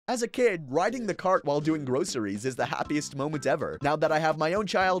As a kid, riding the cart while doing groceries is the happiest moment ever. Now that I have my own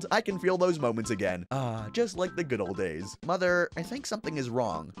child, I can feel those moments again. Just like the good old days. Mother, I think something is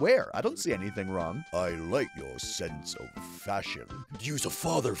wrong. Where? I don't see anything wrong. I like your sense of fashion. Could use a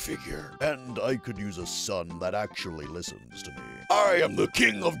father figure, and I could use a son that actually listens to me. I am the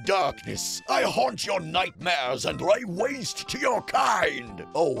king of darkness. I haunt your nightmares and lay waste to your kind.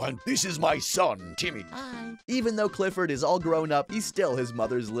 Oh, and this is my son, Timmy. Hi. Even though Clifford is all grown up, he's still his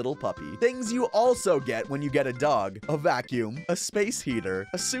mother's little puppy. Things you also get when you get a dog: a vacuum, a space heater,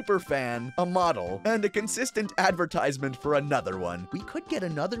 a super fan, a model, and a consistent advertisement for another one. We could get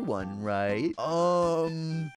another one, right?